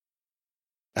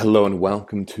Hello and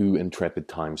welcome to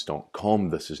IntrepidTimes.com.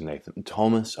 This is Nathan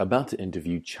Thomas, about to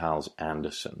interview Charles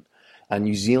Anderson, a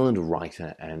New Zealand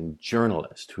writer and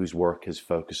journalist whose work has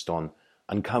focused on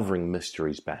uncovering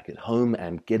mysteries back at home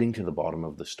and getting to the bottom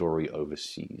of the story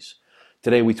overseas.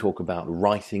 Today we talk about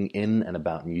writing in and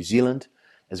about New Zealand,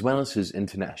 as well as his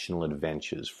international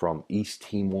adventures from East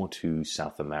Timor to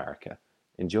South America.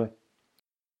 Enjoy.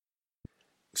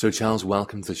 So Charles,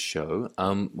 welcome to the show.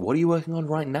 What are you working on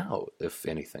right now, if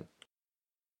anything?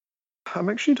 I'm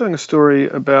actually doing a story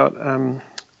about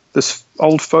this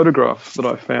old photograph that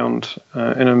I found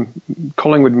in a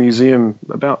Collingwood museum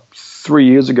about 3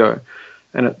 years ago,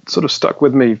 and it sort of stuck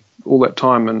with me all that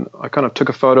time. And I kind of took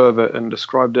a photo of it and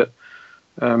described it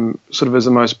sort of as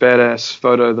the most badass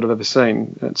photo that I've ever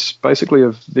seen. It's basically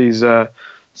of these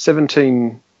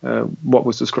 17 what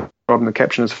was described in the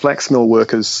caption as flax mill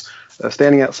workers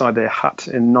standing outside their hut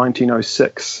in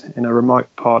 1906 in a remote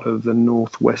part of the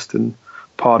northwestern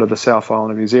part of the South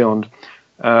Island of New Zealand,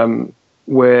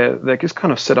 where they're just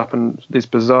kind of set up in these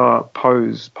bizarre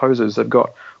poses. They've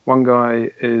got one guy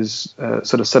is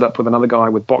sort of set up with another guy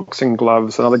with boxing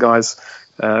gloves, another guy's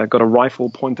got a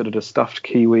rifle pointed at a stuffed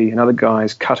kiwi, another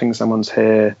guy's cutting someone's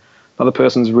hair, another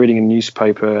person's reading a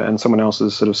newspaper, and someone else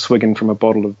is sort of swigging from a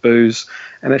bottle of booze.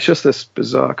 And it's just this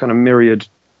bizarre kind of myriad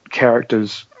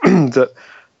characters that,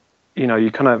 you know, you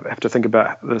kind of have to think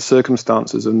about the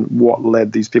circumstances and what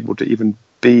led these people to even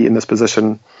be in this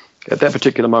position at that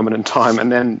particular moment in time,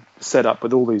 and then set up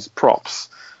with all these props,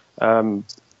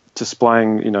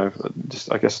 displaying, you know,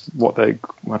 just I guess what they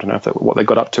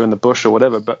got up to in the bush or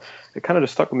whatever. But it kind of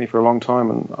just stuck with me for a long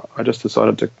time, and I just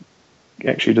decided to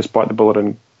actually just bite the bullet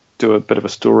and do a bit of a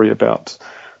story about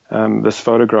this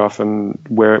photograph and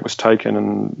where it was taken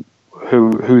and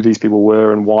who these people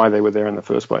were and why they were there in the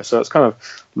first place. So it's kind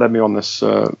of led me on this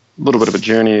little bit of a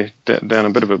journey down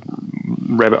a bit of a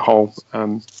rabbit hole,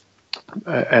 and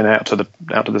out to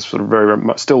this sort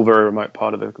of still very remote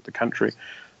part of the country,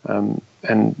 and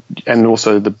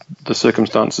also the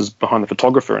circumstances behind the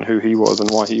photographer and who he was and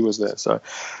why he was there. So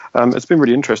it's been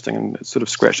really interesting, and it's sort of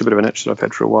scratched a bit of an itch that I've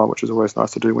had for a while, which is always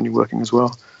nice to do when you're working as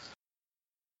well.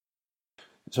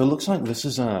 So it looks like this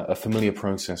is a familiar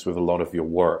process with a lot of your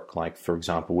work, like, for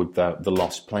example, with the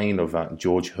Lost Plane of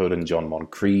George Hood and John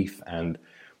Moncrief, and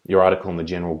your article on the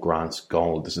General Grant's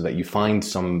Gold, is that you find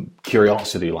some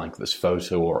curiosity like this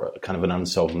photo or kind of an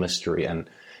unsolved mystery, and,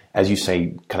 as you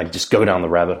say, kind of just go down the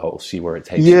rabbit hole, see where it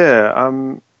takes you.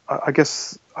 Yeah, I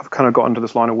guess I've kind of got into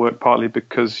this line of work partly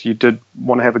because you did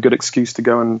want to have a good excuse to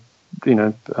go and, you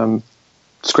know,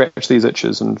 scratch these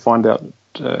itches and find out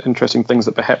interesting things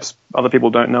that perhaps other people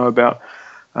don't know about.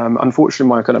 Unfortunately,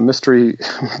 my kind of mystery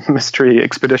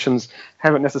expeditions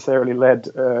haven't necessarily led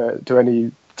to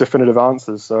any definitive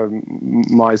answers. So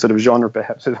my sort of genre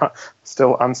perhaps is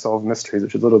still unsolved mysteries,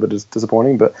 which is a little bit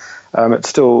disappointing. But it's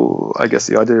still, I guess,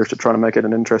 the idea is to try to make it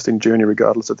an interesting journey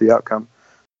regardless of the outcome.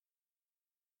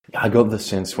 I got the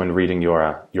sense when reading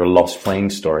your Lost Plane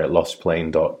story at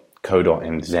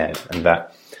lostplane.co.nz, and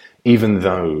that even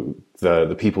though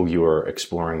the people you were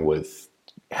exploring with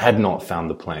had not found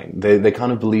the plane, they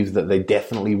kind of believed that they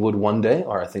definitely would one day.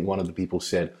 Or I think one of the people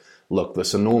said, look,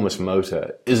 this enormous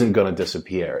motor isn't going to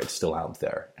disappear. It's still out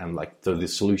there. And like the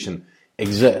solution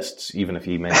exists, even if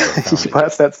he may not have found it.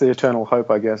 Perhaps that's the eternal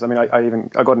hope, I guess. I mean,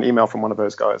 I got an email from one of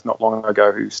those guys not long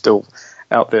ago who's still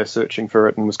out there searching for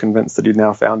it and was convinced that he'd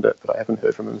now found it, but I haven't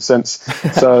heard from him since.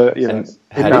 So, you know,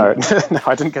 no,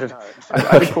 I didn't get it.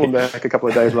 I did call him back a couple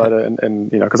of days later, and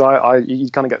you know, because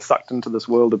you kind of get sucked into this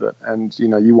world a bit, and you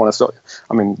know, you want to start.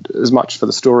 I mean, as much for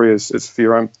the story as for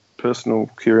your own personal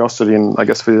curiosity, and I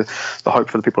guess for the hope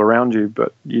for the people around you.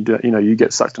 But you know, you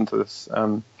get sucked into this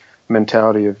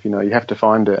mentality of, you know, you have to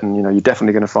find it, and you know, you're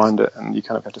definitely going to find it, and you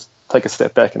kind of have to take a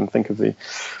step back and think of the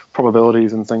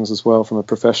probabilities and things as well from a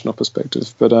professional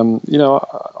perspective. But you know,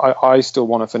 I still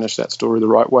want to finish that story the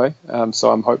right way,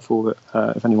 so I'm hopeful that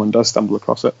if anyone does stumble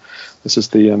across it, this is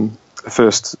the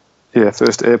first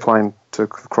airplane to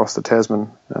cross the Tasman,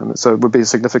 so it would be a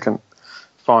significant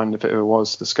find if it ever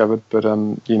was discovered. But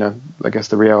you know, I guess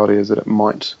the reality is that it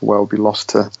might well be lost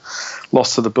to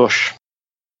the bush.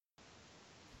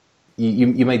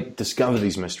 You may discover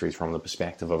these mysteries from the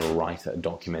perspective of a writer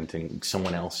documenting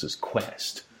someone else's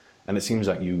quest, and it seems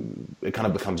like it kind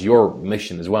of becomes your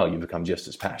mission as well. You become just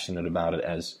as passionate about it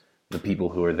as the people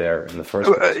who are there in the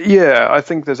first place. Yeah, I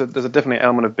think there's a definite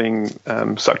element of being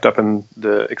sucked up in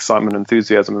the excitement and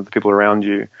enthusiasm of the people around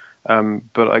you.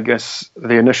 But I guess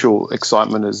the initial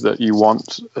excitement is that you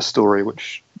want a story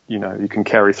which, you know, you can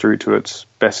carry through to its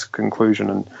best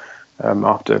conclusion, and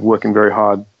after working very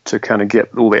hard to kind of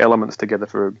get all the elements together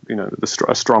for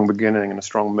a strong beginning and a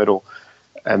strong middle,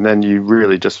 and then you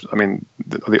really just, I mean,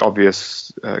 the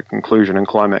obvious conclusion and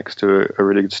climax to a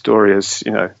really good story is,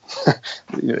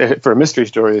 for a mystery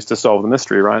story, is to solve the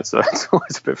mystery, right? So it's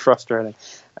always a bit frustrating,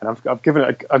 and I've given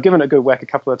it a good whack a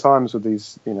couple of times with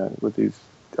these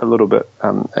a little bit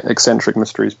eccentric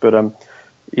mysteries, but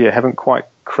haven't quite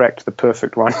cracked the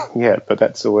perfect one yet. But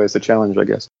that's always a challenge, I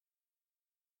guess.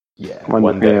 Yeah,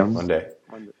 one day.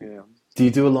 Yeah. Do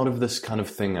you do a lot of this kind of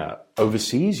thing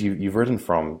overseas? You've written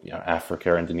from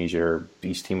Africa, Indonesia,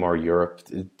 East Timor, Europe.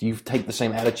 Do you take the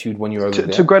same attitude when you're over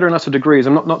there? To greater and lesser degrees.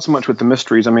 I'm not so much with the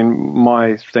mysteries. I mean,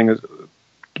 my thing is,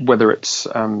 whether it's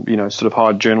sort of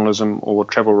hard journalism or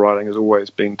travel writing, has always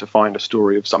been to find a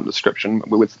story of some description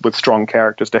with strong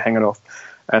characters to hang it off.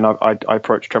 And I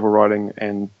approach travel writing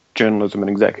and journalism in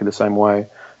exactly the same way.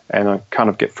 And I kind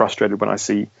of get frustrated when I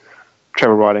see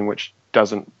travel writing which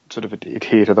doesn't sort of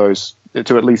adhere to those,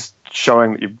 to at least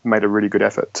showing that you've made a really good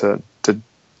effort to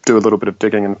do a little bit of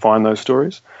digging and find those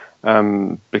stories.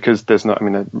 Because there's no, I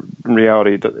mean, in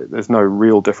reality, there's no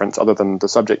real difference other than the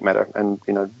subject matter. And,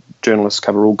 journalists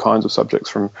cover all kinds of subjects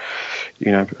from,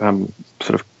 sort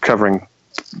of covering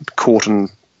court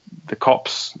and the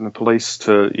cops and the police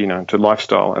to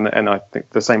lifestyle. And I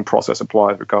think the same process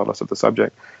applies regardless of the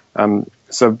subject.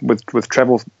 So with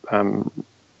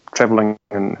traveling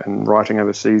and writing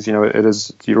overseas, it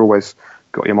is, you're always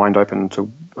got your mind open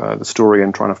to the story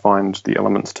and trying to find the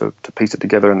elements to piece it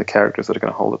together and the characters that are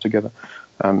going to hold it together.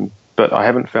 But I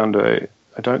haven't found I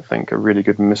don't think a really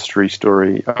good mystery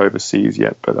story overseas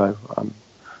yet, but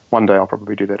one day I'll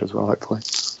probably do that as well, hopefully.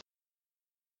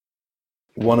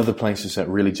 One of the places that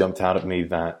really jumped out at me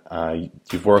that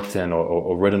you've worked in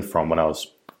or written from when I was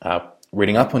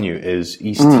reading up on you is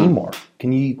East Timor.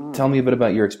 Can you tell me a bit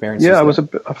about your experiences? Yeah,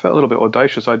 I felt a little bit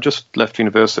audacious. I just left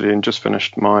university and just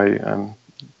finished my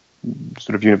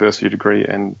sort of university degree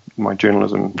and my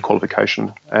journalism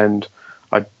qualification, and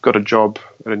I got a job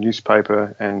at a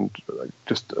newspaper, and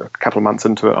just a couple of months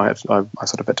into it, I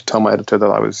sort of had to tell my editor that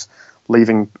I was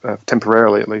leaving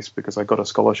temporarily, at least, because I got a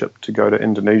scholarship to go to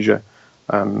Indonesia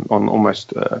on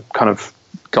almost kind of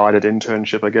guided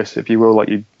internship, I guess, if you will. Like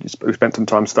you spent some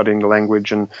time studying the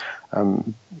language and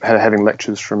having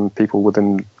lectures from people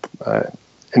within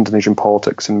Indonesian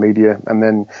politics and media, and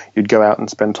then you'd go out and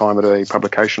spend time at a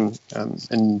publication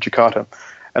in Jakarta.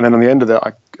 And then on the end of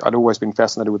that, I'd always been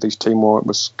fascinated with East Timor. It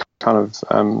was kind of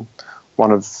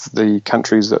one of the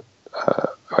countries that,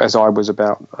 as I was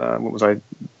about,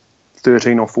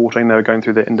 13 or 14, they were going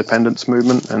through their independence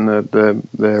movement and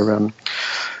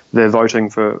their voting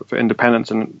for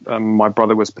independence. And my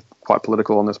brother was quite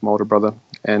political on this, my older brother,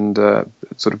 and it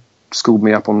sort of schooled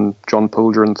me up on John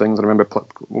Pilger and things. And I remember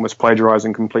almost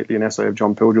plagiarizing completely an essay of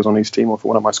John Pilger's on East Timor for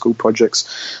one of my school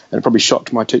projects, and it probably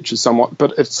shocked my teachers somewhat.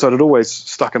 But it always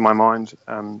stuck in my mind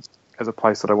as a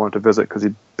place that I wanted to visit, because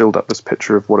he'd build up this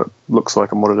picture of what it looks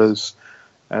like and what it is.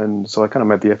 And so I kind of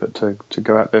made the effort to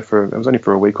go out there it was only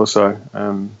for a week or so,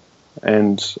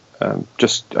 and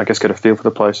just, I guess, get a feel for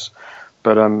the place.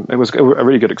 But it was a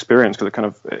really good experience, because it kind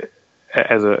of,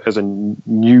 as a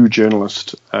new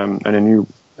journalist and a new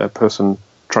person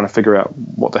trying to figure out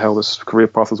what the hell this career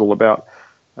path is all about,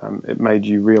 it made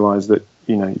you realize that,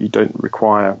 you don't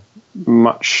require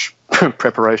much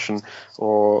preparation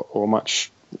or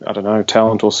much, I don't know,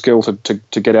 talent or skill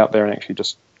to get out there and actually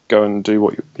just go and do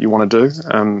what you want to do.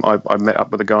 I met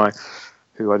up with a guy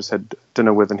who I just had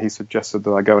dinner with, and he suggested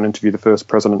that I go and interview the first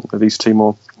president of East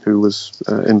Timor, who was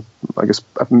in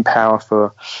power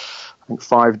for, I think,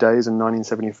 5 days in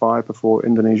 1975 before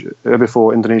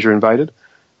Indonesia invaded.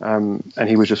 And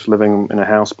he was just living in a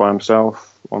house by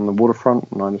himself on the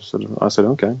waterfront, and I said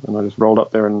okay, and I just rolled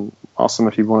up there and asked him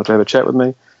if he wanted to have a chat with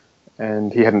me.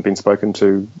 And he hadn't been spoken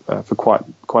to for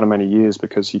quite a many years,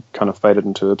 because he kind of faded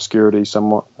into obscurity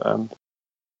somewhat.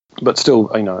 But still,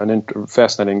 a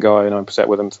fascinating guy. And I sat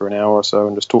with him for an hour or so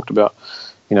and just talked about,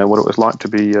 what it was like to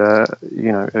be,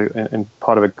 in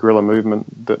part of a guerrilla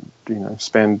movement that,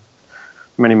 spanned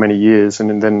many, many years,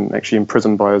 and then actually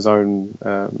imprisoned by his own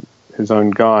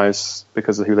guys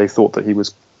because of who they thought that he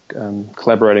was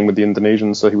collaborating with the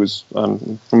Indonesians. So he was,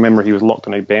 from memory, he was locked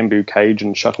in a bamboo cage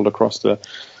and shuttled across the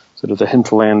sort of the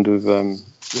hinterland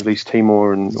of East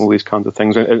Timor and all these kinds of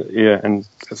things. And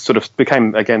sort of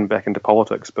became, again, back into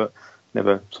politics, but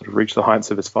never sort of reached the heights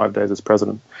of his 5 days as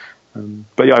president.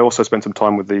 But yeah, I also spent some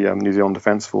time with the New Zealand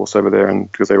Defence Force over there,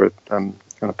 and because they were on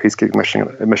a peacekeeping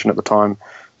mission at the time.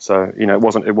 So, it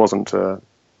wasn't sort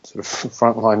of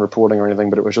frontline reporting or anything,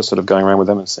 but it was just sort of going around with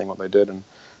them and seeing what they did. And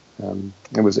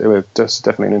it was just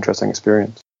definitely an interesting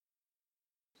experience.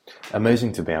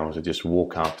 Amazing to be able to just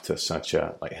walk up to such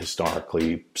a like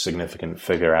historically significant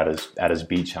figure at his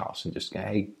beach house and just go,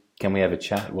 hey, can we have a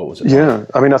chat? What was it like? Yeah,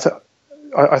 I mean,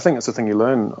 I think that's the thing you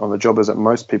learn on the job, is that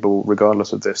most people,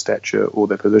 regardless of their stature or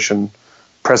their position,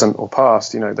 present or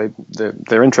past,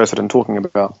 they're interested in talking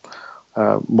about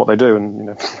what they do, and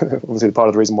obviously part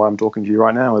of the reason why I'm talking to you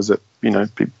right now is that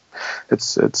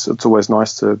it's always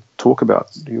nice to talk about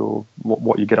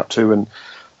what you get up to, and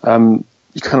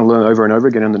you kind of learn over and over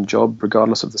again in the job,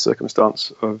 regardless of the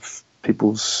circumstance of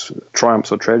people's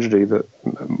triumphs or tragedy, that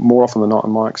more often than not,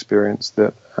 in my experience,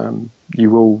 that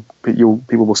people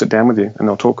will sit down with you and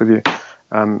they'll talk with you,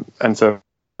 and so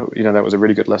that was a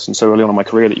really good lesson so early on in my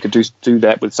career, that you could do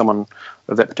that with someone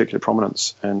of that particular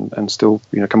prominence and still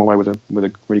come away with a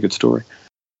really good story.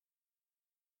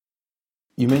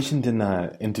 You mentioned in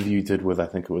that interview you did with, I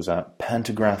think it was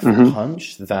Pantograph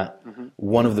Punch, that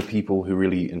one of the people who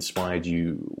really inspired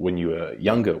you when you were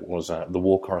younger was the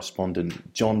war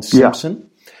correspondent John Simpson.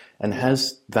 Yeah. And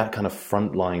has that kind of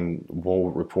frontline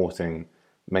war reporting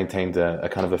maintained a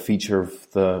kind of a feature of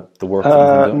the work that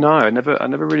you've been doing? No, I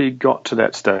never really got to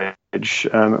that stage.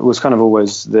 It was kind of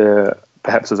always there,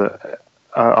 perhaps as a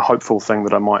hopeful thing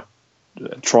that I might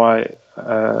try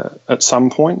at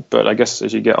some point. But I guess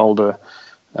as you get older,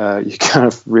 you kind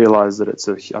of realize that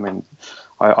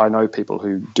I know people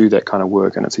who do that kind of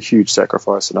work, and it's a huge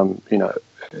sacrifice, and I'm,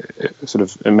 sort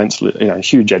of immensely,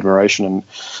 huge admiration and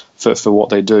for what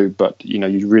they do. But,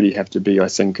 you really have to be, I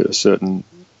think, at a certain,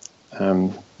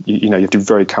 you have to be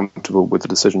very comfortable with the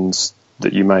decisions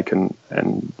that you make, and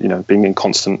being in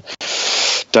constant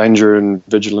danger and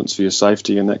vigilance for your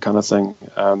safety and that kind of thing.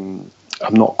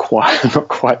 I'm not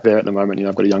quite there at the moment.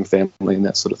 I've got a young family and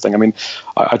that sort of thing. I mean,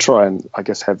 I try and, I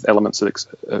guess, have elements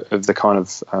of the kind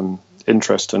of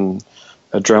interest and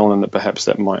adrenaline that perhaps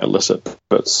that might elicit,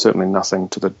 but certainly nothing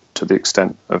to the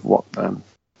extent of what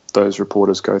those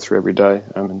reporters go through every day,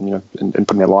 and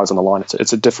putting their lives on the line.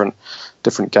 It's a different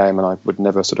game, and I would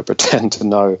never sort of pretend to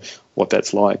know what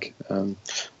that's like.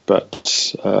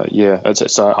 But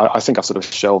I think I've sort of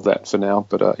shelved that for now.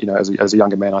 But as a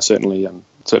younger man, I certainly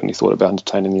thought about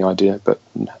entertaining the idea, but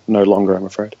no longer, I'm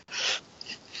afraid.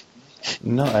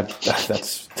 No,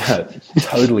 that's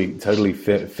totally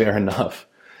fair enough.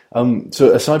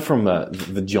 So aside from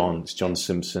the John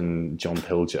Simpson, John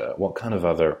Pilger, what kind of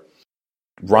other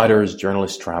writers,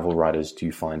 journalists, travel writers do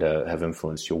you find have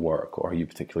influenced your work, or you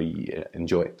particularly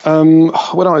enjoy?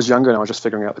 When I was younger and I was just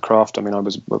figuring out the craft, I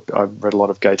read a lot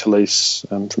of Gay Talese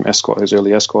from Esquire, his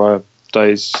early Esquire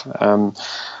days.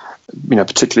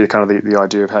 Particularly kind of the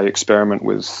idea of how you experiment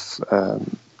with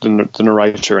the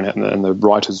narrator and the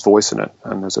writer's voice in it.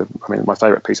 And my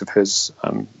favourite piece of his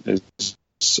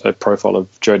is a profile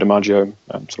of Joe DiMaggio,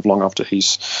 sort of long after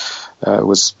he's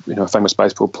was a famous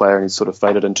baseball player, and he's sort of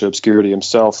faded into obscurity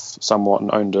himself somewhat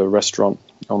and owned a restaurant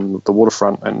on the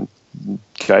waterfront. And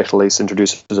Gay Talese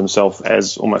introduces himself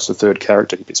as almost a third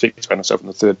character. He speaks about himself in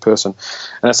the third person,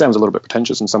 and that sounds a little bit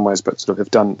pretentious in some ways, but sort of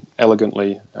if done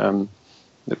elegantly,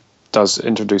 it does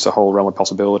introduce a whole realm of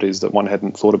possibilities that one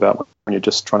hadn't thought about when you're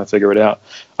just trying to figure it out.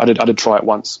 I did try it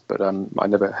once, but I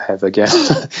never have again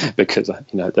because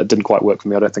that didn't quite work for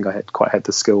me. I don't think I quite had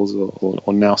the skills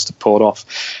or nous to pull it off.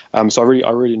 So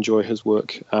I really enjoy his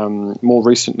work. More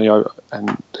recently, some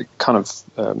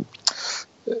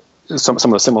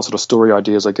of the similar sort of story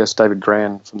ideas, I guess. David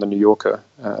Grann from the New Yorker,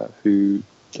 who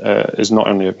is not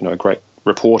only a great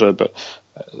reporter, but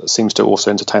seems to also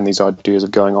entertain these ideas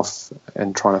of going off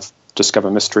and trying to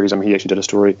discover mysteries. he actually did a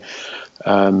story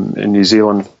in New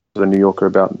Zealand for the New Yorker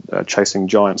about chasing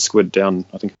giant squid down,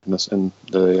 I think in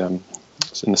the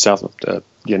south of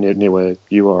near where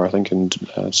you are, I think, in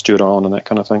Stewart Island and that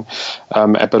kind of thing.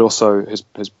 But also his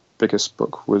biggest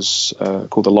book was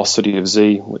called The Lost City of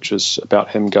Z, which is about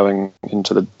him going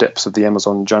into the depths of the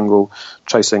Amazon jungle,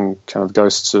 chasing kind of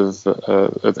ghosts of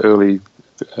early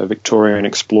Victorian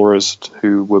explorers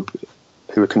who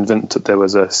were convinced that there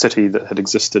was a city that had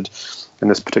existed in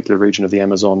this particular region of the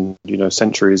Amazon,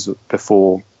 centuries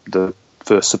before the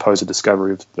first supposed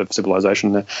discovery of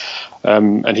civilization there.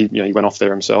 And he went off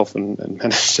there himself and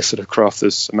managed to sort of craft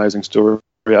this amazing story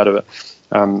out of it.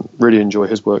 Really enjoy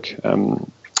his work.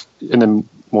 In the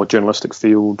more journalistic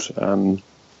field,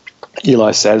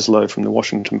 Eli Saslow from the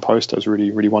Washington Post does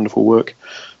really, really wonderful work.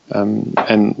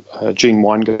 And Gene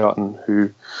Weingarten,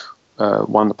 who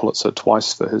won the Pulitzer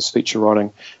twice for his feature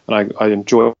writing. And I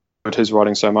enjoyed his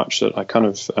writing so much that I kind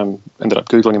of ended up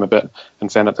Googling him a bit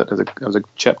and found out that there was a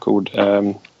chap called,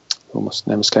 almost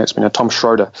name escapes me now, Tom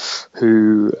Schroeder,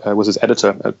 who was his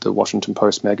editor at the Washington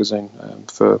Post magazine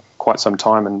for quite some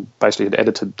time, and basically had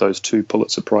edited those two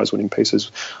Pulitzer Prize winning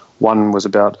pieces, One was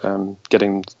about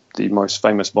getting the most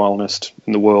famous violinist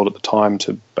in the world at the time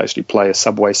to basically play a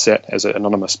subway set as an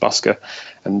anonymous busker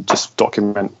and just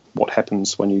document what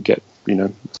happens when you get,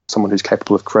 someone who's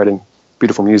capable of creating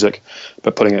beautiful music,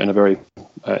 but putting it in a very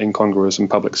incongruous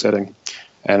and public setting.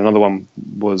 And another one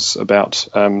was about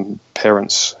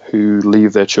parents who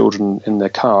leave their children in their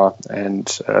car and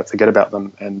forget about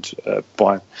them, and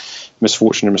by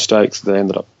misfortune and mistakes, they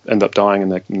end up dying in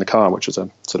the car, which is a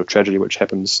sort of tragedy which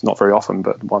happens not very often,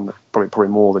 but one that probably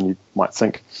more than you might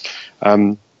think.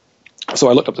 So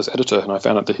I looked up this editor, and I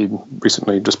found out that he'd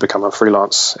recently just become a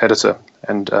freelance editor,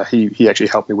 and he actually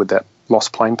helped me with that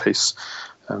Lost Plane piece.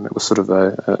 It was sort of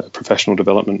a professional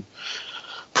development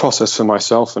process for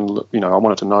myself, and I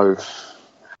wanted to know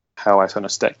how I kind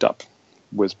of stacked up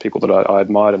with people that I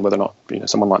admired, and whether or not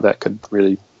someone like that could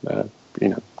really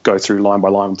go through line by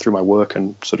line through my work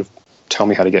and sort of tell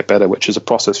me how to get better, which is a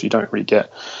process you don't really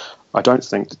get, I don't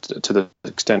think, to the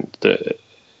extent that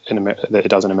it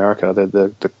does in America.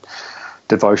 The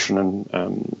devotion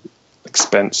and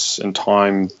expense and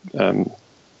time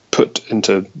put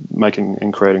into making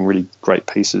and creating really great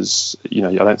pieces, I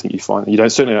don't think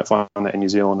certainly don't find that in New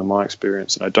Zealand in my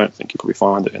experience, and I don't think you probably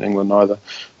find it in England either,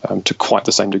 to quite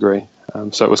the same degree.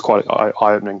 So it was quite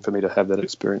eye-opening for me to have that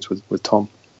experience with Tom.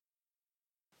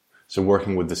 So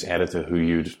working with this editor who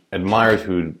you'd admired,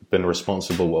 who'd been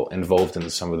involved in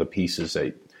some of the pieces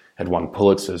that had won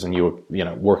Pulitzers, and you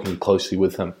were working closely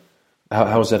with him.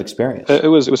 How was that experience? It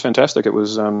was fantastic. It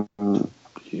was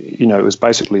it was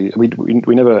basically,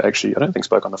 we never actually, I don't think,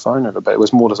 spoke on the phone ever, but it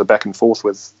was more just a back and forth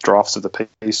with drafts of the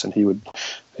piece, and he would,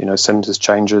 send his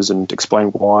changes and explain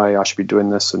why I should be doing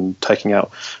this and taking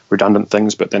out redundant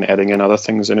things, but then adding in other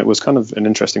things. And it was kind of an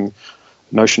interesting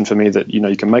notion for me that,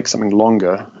 you can make something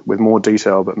longer with more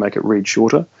detail, but make it read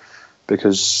shorter,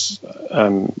 because,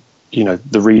 the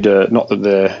reader,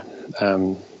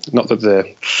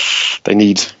 they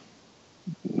need,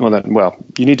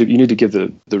 you need to give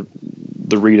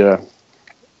the reader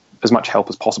as much help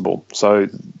as possible. So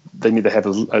they need to have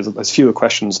as fewer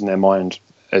questions in their mind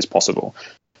as possible.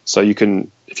 So you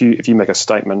can, if you make a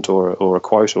statement or a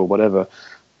quote or whatever,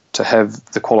 to have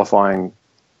the qualifying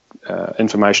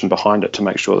information behind it to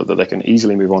make sure that they can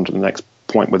easily move on to the next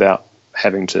point without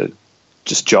having to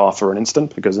just jar for an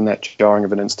instant, because in that jarring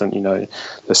of an instant,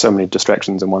 there's so many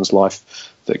distractions in one's life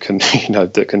that can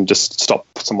just stop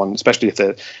someone, especially if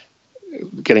they're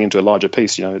getting into a larger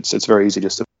piece. It's very easy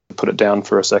just to put it down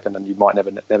for a second, and you might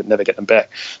never get them back.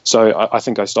 So I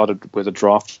think I started with a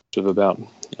draft of about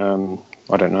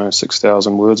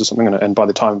 6,000 words or something, and by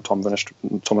the time Tom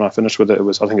and I finished with it,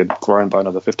 I think it'd grown by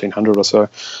another 1,500 or so,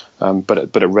 but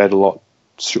it read a lot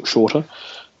shorter.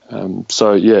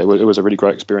 So yeah, it was a really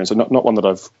great experience, and not one that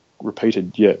I've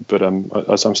repeated yet, but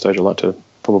at some stage I'd like to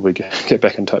probably get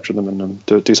back in touch with them and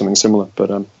do something similar. But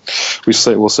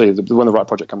we'll see when the right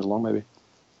project comes along, maybe.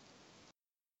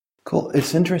 Cool.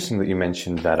 It's interesting that you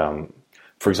mentioned that,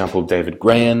 for example, David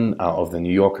Grahan of The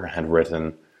New Yorker had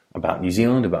written about New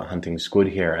Zealand, about hunting squid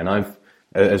here, and I've,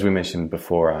 as we mentioned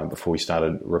before we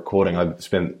started recording, I've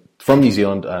spent from New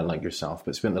Zealand, like yourself,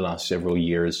 but spent the last several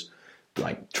years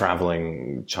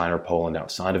traveling China or Poland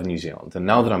outside of New Zealand. And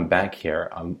now that I'm back here,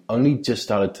 I'm only just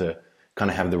started to kind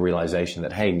of have the realization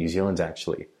that, hey, New Zealand's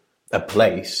actually a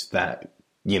place that,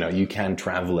 you can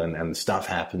travel in, and stuff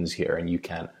happens here and you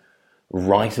can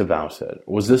write about it.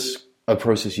 Was this a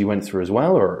process you went through as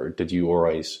well, or did you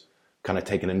always kind of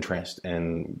take an interest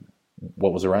in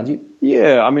what was around you?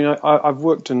 Yeah, I mean, I've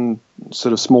worked in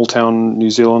sort of small town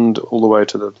New Zealand all the way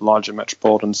to the larger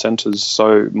metropolitan centres.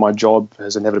 So my job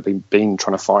has inevitably been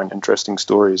trying to find interesting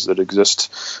stories that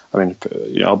exist. I mean,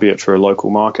 albeit for a local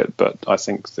market, but I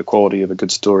think the quality of a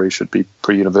good story should be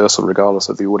pretty universal regardless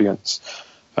of the audience.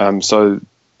 So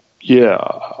yeah,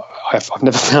 I've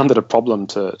never found it a problem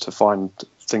to find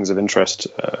things of interest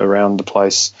around the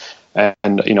place.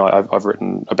 And I've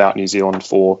written about New Zealand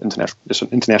for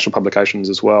international publications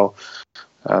as well,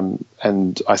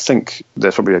 and I think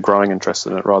there's probably a growing interest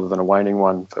in it rather than a waning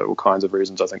one for all kinds of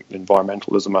reasons. I think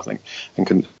environmentalism,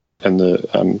 and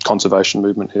the conservation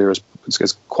movement here is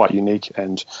quite unique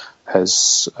and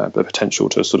has the potential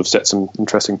to sort of set some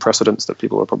interesting precedents that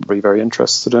people are probably very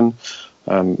interested in.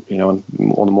 And on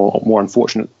the more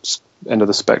unfortunate end of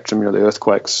the spectrum, the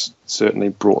earthquakes certainly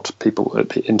brought people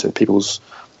into people's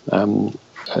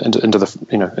into the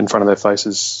in front of their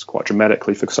faces quite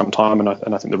dramatically for some time, and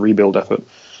I think the rebuild effort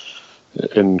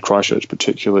in Christchurch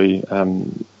particularly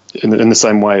in the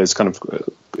same way is kind of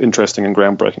interesting and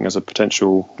groundbreaking as a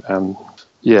potential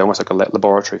almost like a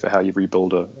laboratory for how you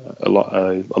rebuild a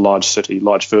large city,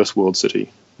 large first world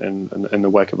city in the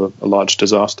wake of a large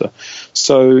disaster.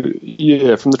 So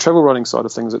yeah, from the travel writing side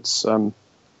of things, it's I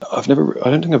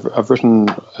don't think I've written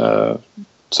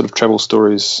sort of travel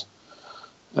stories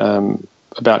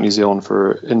about New Zealand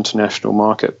for international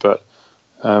market, but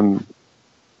I'm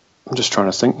just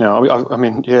trying to think now. I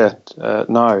mean, yeah,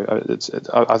 no,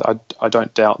 I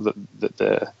don't doubt that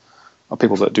there are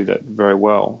people that do that very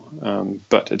well,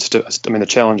 but it's still, I mean, the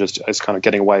challenge is kind of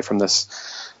getting away from this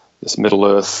Middle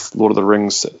Earth, Lord of the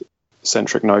Rings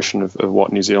centric notion of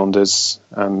what New Zealand is,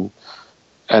 and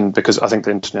because I think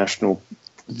the international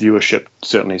viewership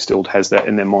certainly still has that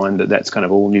in their mind, that's kind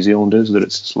of all New Zealand is, that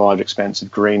it's this large,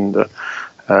 expansive green that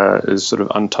is sort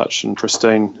of untouched and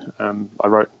pristine. I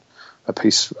wrote a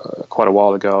piece quite a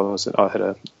while ago. I had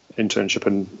an internship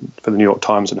for the New York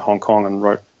Times in Hong Kong and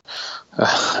wrote a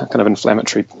kind of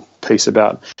inflammatory piece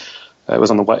about it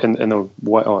was on the way in the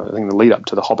I think the lead up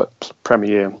to the Hobbit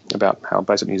premiere about how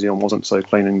basically New Zealand wasn't so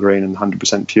clean and green and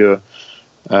 100% pure.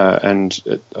 And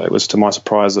it was to my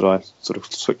surprise that I sort of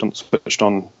switched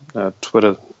on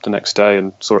Twitter the next day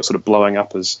and saw it sort of blowing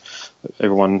up as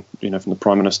everyone, from the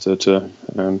Prime Minister to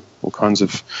all kinds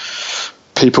of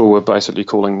people were basically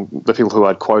calling the people who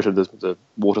I'd quoted the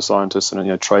water scientists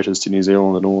and traitors to New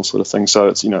Zealand and all sort of things. So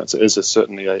it's it is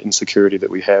certainly an insecurity that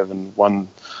we have and one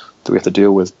that we have to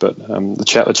deal with. But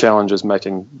the challenge is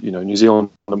making New Zealand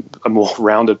a more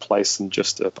rounded place than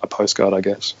just a postcard, I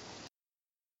guess.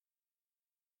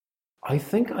 I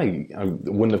think I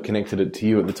wouldn't have connected it to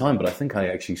you at the time, but I think I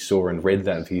actually saw and read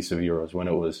that piece of yours when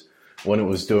it was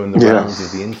doing the rounds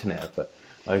of the internet. But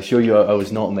I assure you, I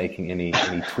was not making any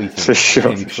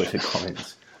tweeting, any Twitter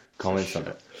comments on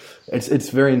it. It's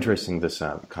very interesting, this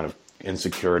kind of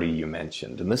insecurity you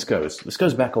mentioned, and this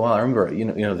goes back a while. I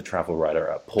remember the travel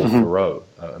writer Paul Theroux,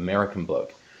 American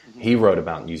bloke. He wrote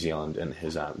about New Zealand in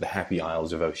his The Happy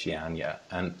Isles of Oceania,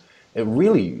 and it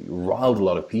really riled a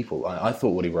lot of people. I thought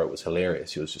what he wrote was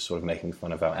hilarious. He was just sort of making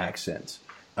fun of our accents.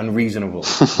 Unreasonable,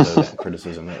 though that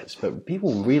criticism is. But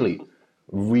people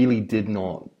really did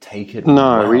not take it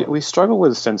well. we struggle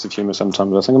with a sense of humour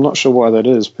sometimes. I think I'm not sure why that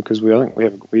is, because we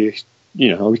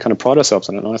kind of pride ourselves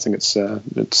on it, and I think it's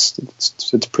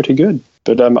pretty good.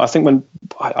 But I think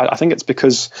I think it's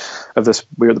because of this.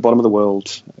 We're at the bottom of the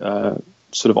world,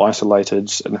 sort of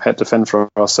isolated, and had to fend for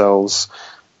ourselves,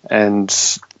 and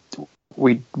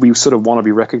we sort of want to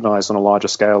be recognised on a larger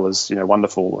scale as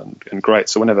wonderful and great.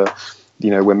 So whenever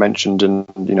we're mentioned in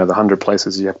the 100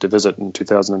 places you have to visit in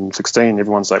 2016,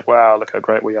 everyone's like, wow, look how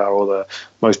great we are, or the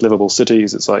most livable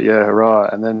cities. It's like, yeah, hurrah.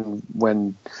 And then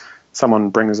when someone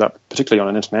brings up, particularly on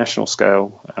an international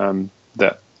scale,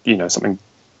 that something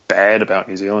bad about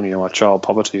New Zealand, our child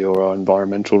poverty or our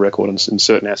environmental record in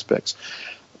certain aspects,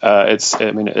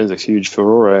 it is a huge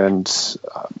furore. And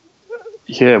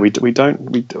yeah, I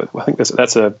think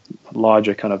that's a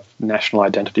larger kind of national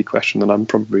identity question that I'm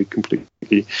probably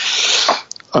completely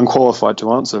unqualified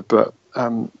to answer, but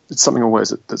it's something always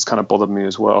that's kind of bothered me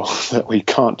as well, that we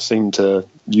can't seem to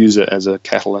use it as a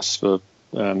catalyst for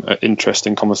an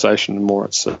interesting conversation, and more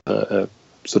it's a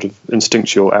sort of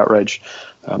instinctual outrage.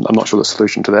 I'm not sure the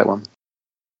solution to that one.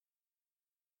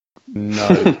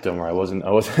 No, don't worry. I wasn't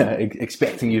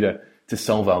expecting you to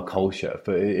solve our culture,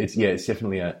 but it's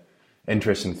definitely a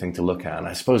interesting thing to look at. And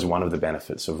I suppose one of the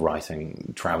benefits of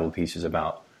writing travel pieces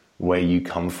about where you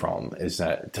come from is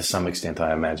that, to some extent,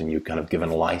 I imagine you're kind of given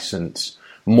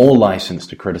more license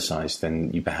to criticize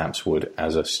than you perhaps would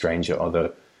as a stranger.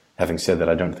 Although, having said that,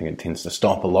 I don't think it tends to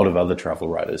stop a lot of other travel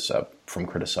writers from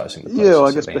criticizing the places. Yeah, well,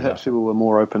 I guess perhaps people are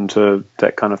more open to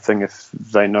that kind of thing if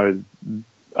they know.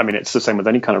 I mean, it's the same with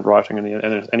any kind of writing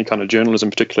and any kind of journalism,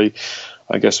 particularly,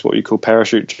 I guess, what you call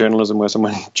parachute journalism, where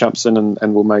someone jumps in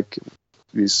and will make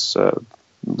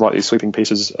write these sweeping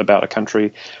pieces about a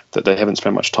country that they haven't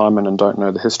spent much time in and don't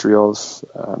know the history of.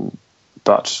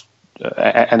 But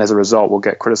as a result, will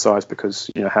get criticised because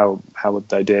how would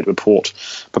they dare to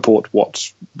purport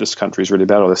what this country is really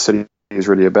about or the city is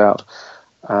really about?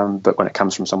 But when it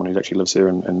comes from someone who actually lives here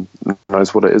and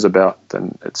knows what it is about,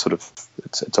 then it's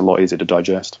a lot easier to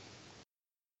digest.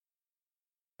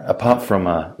 Apart from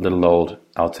little old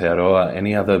Aotearoa,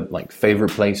 any other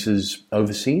favourite places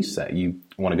overseas that you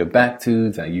want to go back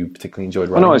to, that you particularly enjoyed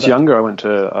writing? When I was younger,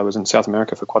 I was in South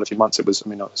America for quite a few months.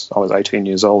 I was 18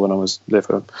 years old, and I was there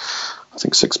for I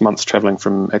think 6 months, travelling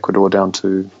from Ecuador down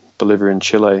to Bolivia and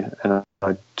Chile. And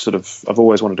I've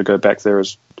always wanted to go back there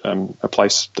as a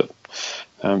place that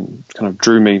kind of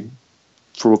drew me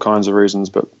for all kinds of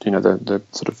reasons, but the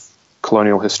sort of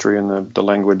colonial history and the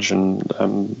language and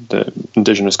the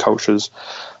indigenous cultures.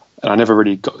 I never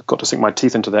really got to sink my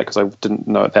teeth into that because I didn't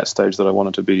know at that stage that I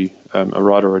wanted to be a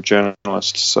writer or a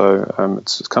journalist. So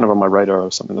it's kind of on my radar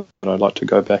of something that I'd like to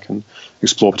go back and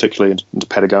explore, particularly into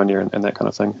Patagonia and that kind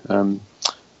of thing.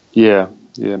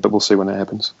 But we'll see when that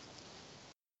happens.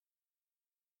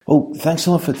 Well, thanks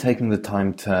a lot for taking the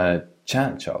time to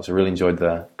chat, Charles. I really enjoyed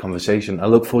the conversation. I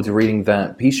look forward to reading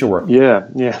that piece you're working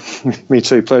on. Yeah, me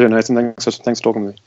too. Pleasure, Nathan. Thanks for talking to me.